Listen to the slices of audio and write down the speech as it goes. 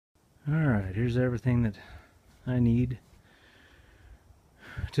Alright, here's everything that I need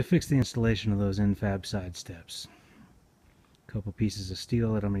to fix the installation of those NFab side steps. A couple pieces of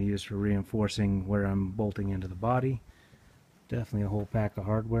steel that I'm going to use for reinforcing where I'm bolting into the body. Definitely a whole pack of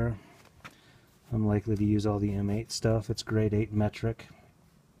hardware. I'm likely to use all the M8 stuff. It's grade 8 metric,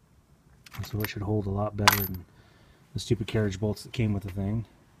 so it should hold a lot better than the stupid carriage bolts that came with the thing.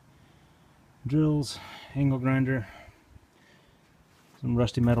 Drills, angle grinder, some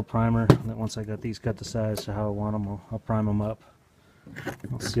rusty metal primer, and then once I got these cut to size to how I want them, I'll prime them up.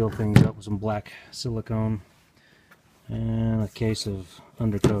 I'll seal things up with some black silicone and a case of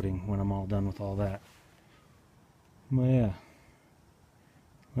undercoating when I'm all done with all that. Well, yeah,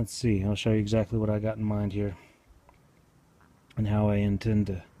 let's see, I'll show you exactly what I got in mind here and how I intend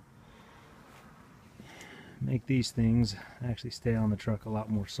to make these things actually stay on the truck a lot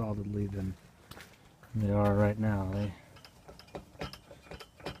more solidly than they are right now. They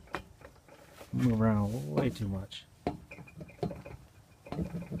move around way too much.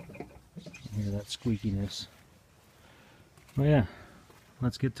 Hear that squeakiness. Well, yeah,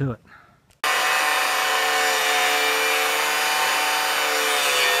 let's get to it.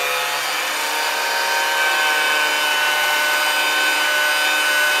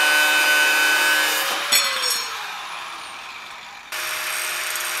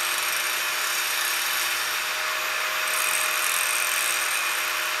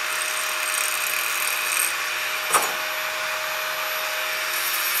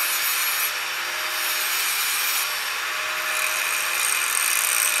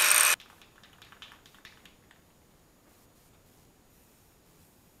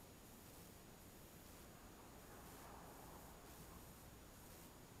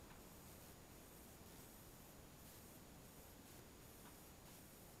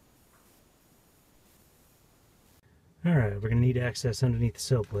 Alright, we're going to need access underneath the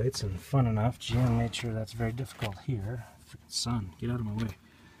sill plates, and fun enough, Jim made sure that's very difficult here. Freaking sun, get out of my way.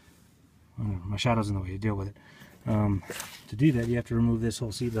 Oh, my shadow's in the way, deal with it. To do that, you have to remove this whole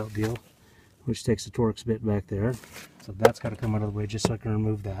seatbelt deal, which takes the Torx bit back there. So that's got to come out of the way just so I can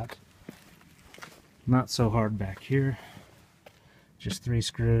remove that. Not so hard back here. Just 3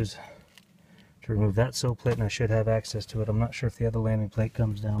 screws to remove that sill plate, and I should have access to it. I'm not sure if the other landing plate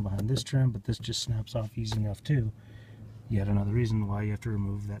comes down behind this trim, but this just snaps off easy enough too. Yet another reason why you have to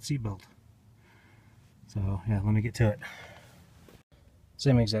remove that seat belt. So yeah, let me get to it.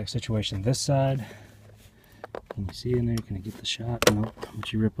 Same exact situation this side. Can you see in there? Can I get the shot? Nope.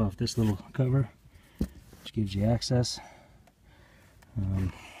 But you rip off this little cover, which gives you access.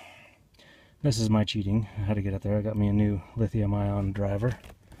 This is my cheating. How to get it there. I got me a new lithium-ion driver,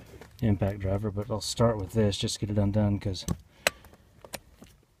 impact driver, but I'll start with this just to get it undone, because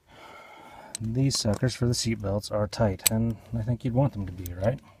these suckers for the seat belts are tight, and I think you'd want them to be,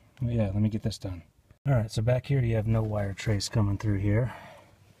 right? Well, yeah, let me get this done. Alright, so back here you have no wire trace coming through here.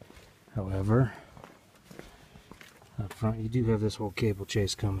 However, up front you do have this whole cable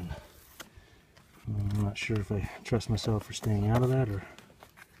chase coming. I'm not sure if I trust myself for staying out of that, or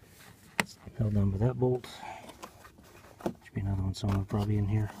held on by that bolt. Should be another one somewhere probably in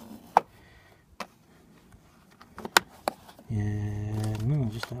here. Yeah, no,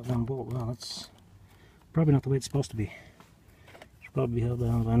 just that one bolt. Well, that's probably not the way it's supposed to be. Should probably be held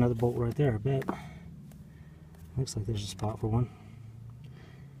down by another bolt right there, I bet. Looks like there's a spot for one.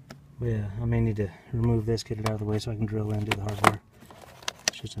 But yeah, I may need to remove this, get it out of the way so I can drill into the hardware.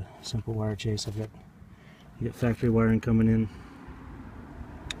 It's just a simple wire chase. You got factory wiring coming in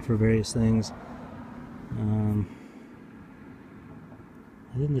for various things. Other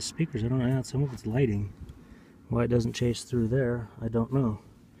than the speakers, I don't know. Some of it's lighting. Why it doesn't chase through there, I don't know.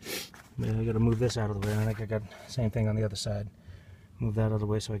 But I got to move this out of the way. I think I got the same thing on the other side. Move that out of the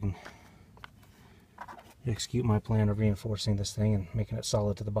way so I can execute my plan of reinforcing this thing and making it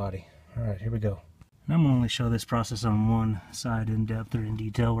solid to the body. Alright, here we go. And I'm going to only show this process on one side in depth or in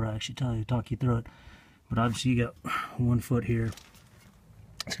detail, where I actually talk you through it. But obviously you got 1 foot here.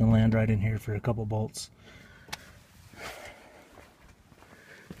 It's going to land right in here for a couple bolts.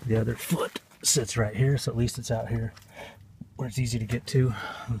 The other foot sits right here, so at least it's out here where it's easy to get to.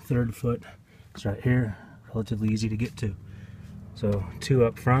 The 3rd foot is right here, relatively easy to get to. So 2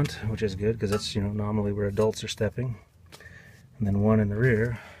 up front, which is good because that's, normally where adults are stepping, and then 1 in the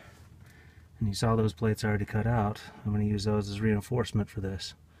rear. And you saw those plates already cut out. I'm going to use those as reinforcement for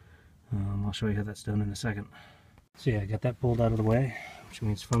this. I'll show you how that's done in a second. So yeah, I got that pulled out of the way, which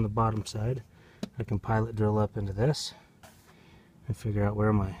means from the bottom side I can pilot drill up into this and figure out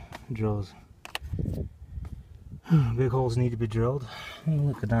where my drills, big holes need to be drilled. Oh,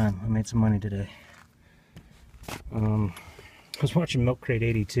 look, a dime. I made some money today. I was watching Milk Crate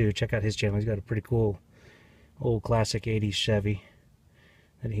 82. Check out his channel. He's got a pretty cool old classic 80s Chevy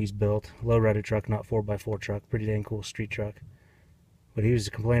that he's built. Low-rider truck, not 4x4 truck. Pretty dang cool street truck. But he was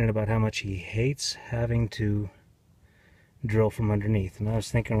complaining about how much he hates having to drill from underneath. And I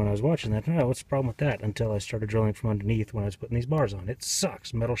was thinking when I was watching that, oh, what's the problem with that? Until I started drilling from underneath when I was putting these bars on. It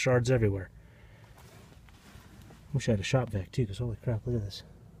sucks. Metal shards everywhere. Wish I had a shop vac too, because holy crap, look at this.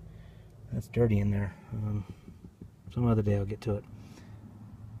 That's dirty in there. Some other day I'll get to it.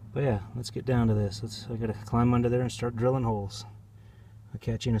 But yeah, let's get down to this. I gotta climb under there and start drilling holes. I'll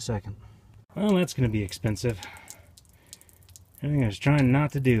catch you in a second. Well, that's gonna be expensive. Everything I was trying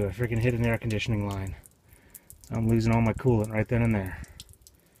not to do, I freaking hit an air conditioning line. I'm losing all my coolant right then and there.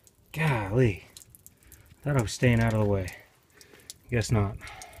 Golly. Thought I was staying out of the way. Guess not.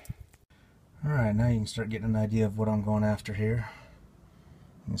 Alright, now you can start getting an idea of what I'm going after here.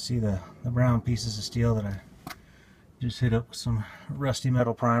 You can see the brown pieces of steel that I just hit up with some rusty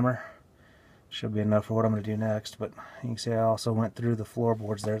metal primer. Should be enough for what I'm going to do next, but you can see I also went through the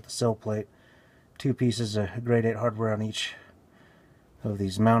floorboards there at the sill plate. 2 pieces of grade 8 hardware on each of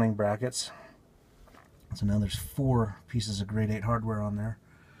these mounting brackets. So now there's 4 pieces of grade 8 hardware on there.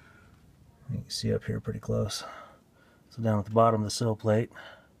 You can see up here pretty close. So down at the bottom of the sill plate,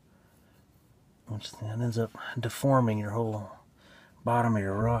 which then ends up deforming your whole bottom of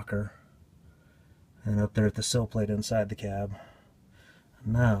your rocker. And up there at the sill plate inside the cab.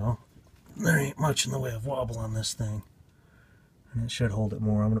 Now, there ain't much in the way of wobble on this thing. And it should hold it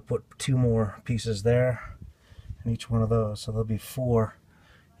more. I'm going to put 2 more pieces there in each one of those. So there'll be 4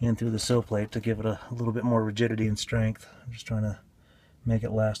 in through the sill plate to give it a little bit more rigidity and strength. I'm just trying to make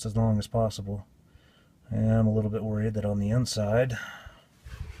it last as long as possible. And I'm a little bit worried that on the inside,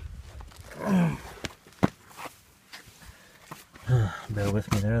 bear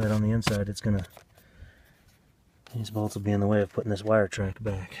with me there, that on the inside it's gonna, these bolts will be in the way of putting this wire track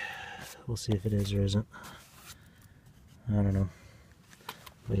back. We'll see if it is or isn't. I don't know.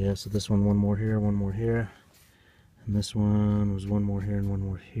 But yeah, so this one more here, and this one was 1 more here and 1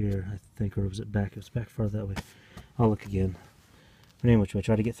 more here, I think, or was it back? It was back farther that way. I'll look again. But anyway, I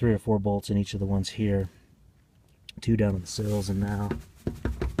try to get 3 or 4 bolts in each of the ones here, 2 down on the sills, and now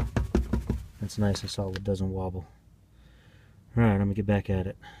it's nice and solid, doesn't wobble. Alright, I'm gonna get back at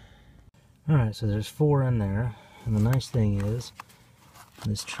it. Alright, so there's 4 in there, and the nice thing is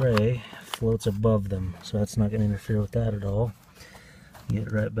this tray floats above them, so that's not going to interfere with that at all.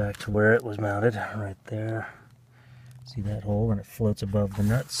 Get right back to where it was mounted, right there. See that hole, and it floats above the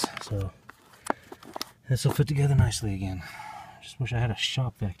nuts, so this will fit together nicely again. Just wish I had a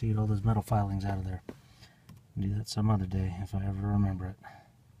shop vac to get all those metal filings out of there. I'll do that some other day if I ever remember it.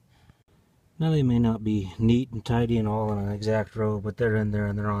 Now they may not be neat and tidy and all in an exact row, but they're in there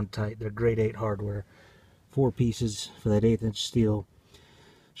and they're on tight. They're grade 8 hardware. 4 pieces for that 1/8 inch steel.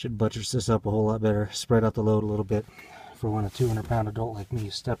 Should buttress this up a whole lot better. Spread out the load a little bit for when a 200-pound adult like me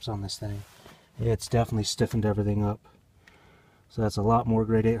steps on this thing. It's definitely stiffened everything up. So that's a lot more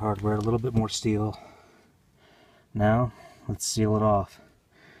grade 8 hardware, a little bit more steel. Now, let's seal it off.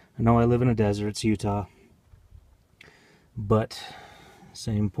 I know I live in a desert, it's Utah. But,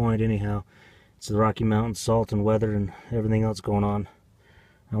 same point anyhow. It's the Rocky Mountains, salt and weather and everything else going on.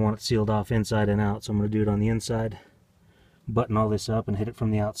 I want it sealed off inside and out, so I'm going to do it on the inside. Button all this up and hit it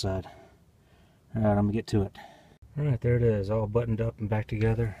from the outside. Alright, I'm going to get to it. Alright, there it is, all buttoned up and back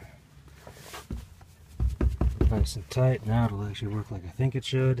together. Nice and tight. Now it'll actually work like I think it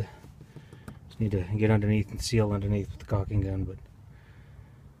should. Just need to get underneath and seal underneath with the caulking gun, but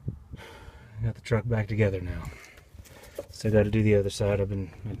got the truck back together now. So I got to do the other side. I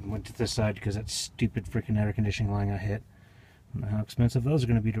went to this side because that stupid freaking air conditioning line I hit. I don't know how expensive those are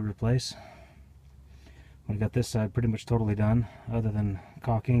going to be to replace. I got this side pretty much totally done, other than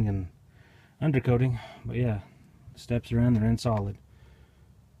caulking and undercoating. But yeah, the steps are in, they're in solid.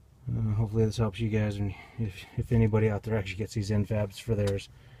 Hopefully this helps you guys, and if anybody out there actually gets these NFabs for theirs,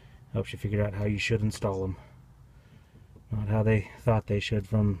 helps you figure out how you should install them. Not how they thought they should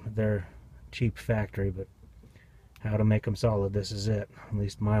from their cheap factory, but how to make them solid. This is it, at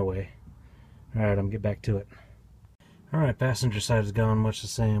least my way. Alright, I'm gonna get back to it. Alright, passenger side is gone much the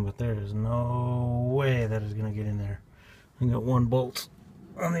same, but there is no way that is going to get in there. I got 1 bolt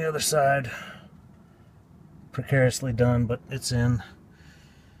on the other side. Precariously done, but it's in.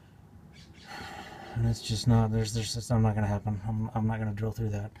 And it's just not, there's just, I'm not going to happen. I'm not going to drill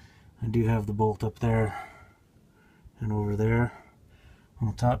through that. I do have the bolt up there and over there on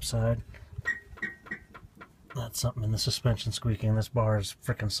the top side. That's something in the suspension squeaking. This bar is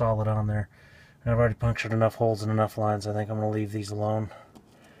freaking solid on there. I've already punctured enough holes in enough lines. I think I'm going to leave these alone.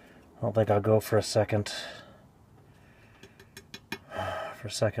 I don't think I'll go for a second for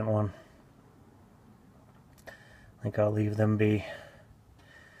a second one. I think I'll leave them be.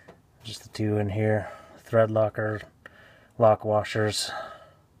 Just the two in here. Thread locker, lock washers.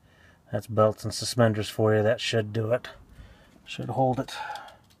 That's belts and suspenders for you. That should do it. Should hold it.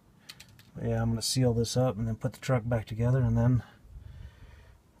 But yeah, I'm going to seal this up and then put the truck back together, and then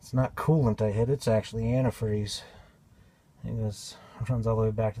it's not coolant I hit, it's actually antifreeze. It runs all the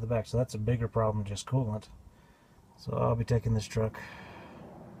way back to the back, so that's a bigger problem than just coolant. So I'll be taking this truck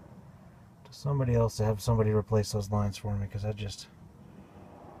to somebody else to have somebody replace those lines for me, because that just,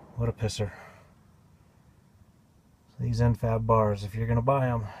 what a pisser. So these NFab bars, if you're going to buy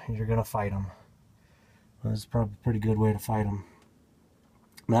them, you're going to fight them. Well, this is probably a pretty good way to fight them.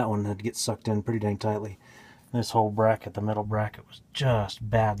 That one had to get sucked in pretty dang tightly. This whole bracket, the middle bracket, was just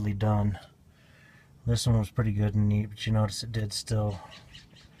badly done. This one was pretty good and neat, but you notice it did some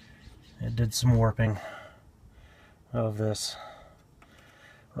warping of this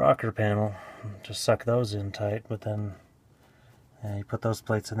rocker panel. Just suck those in tight, but then you put those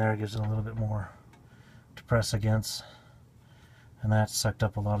plates in there, it gives it a little bit more to press against. And that sucked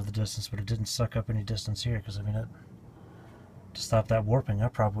up a lot of the distance, but it didn't suck up any distance here, because I mean, to stop that warping, I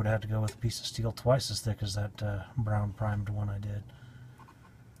probably would have had to go with a piece of steel twice as thick as that brown primed one I did.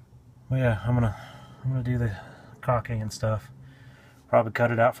 Well, yeah, I'm gonna do the caulking and stuff. Probably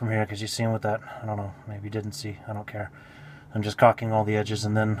cut it out from here, because you see with that, I don't know, maybe you didn't see, I don't care. I'm just caulking all the edges,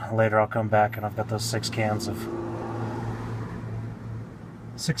 and then later I'll come back and I've got those 6 cans of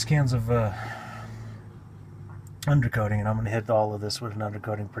undercoating, and I'm going to hit all of this with an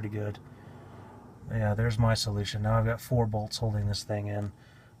undercoating pretty good. Yeah, there's my solution. Now I've got 4 bolts holding this thing in.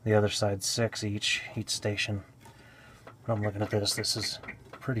 The other side 6 each station. But I'm looking at this. This is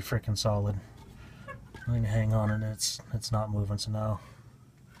pretty freaking solid. I'm going to hang on, and it's not moving, so now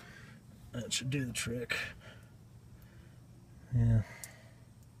that should do the trick. Yeah.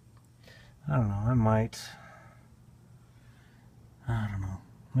 I don't know. I don't know.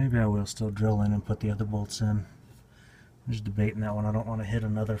 Maybe I will still drill in and put the other bolts in. I'm just debating that one. I don't want to hit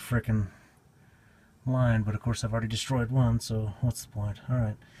another frickin' line, but of course I've already destroyed one, so what's the point?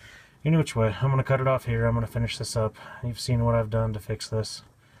 Alright. Any which way, I'm going to cut it off here. I'm going to finish this up. You've seen what I've done to fix this.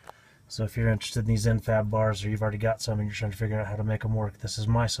 So if you're interested in these NFab bars, or you've already got some and you're trying to figure out how to make them work, this is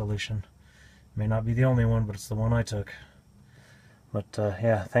my solution. It may not be the only one, but it's the one I took. But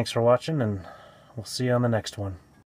yeah, thanks for watching, and we'll see you on the next one.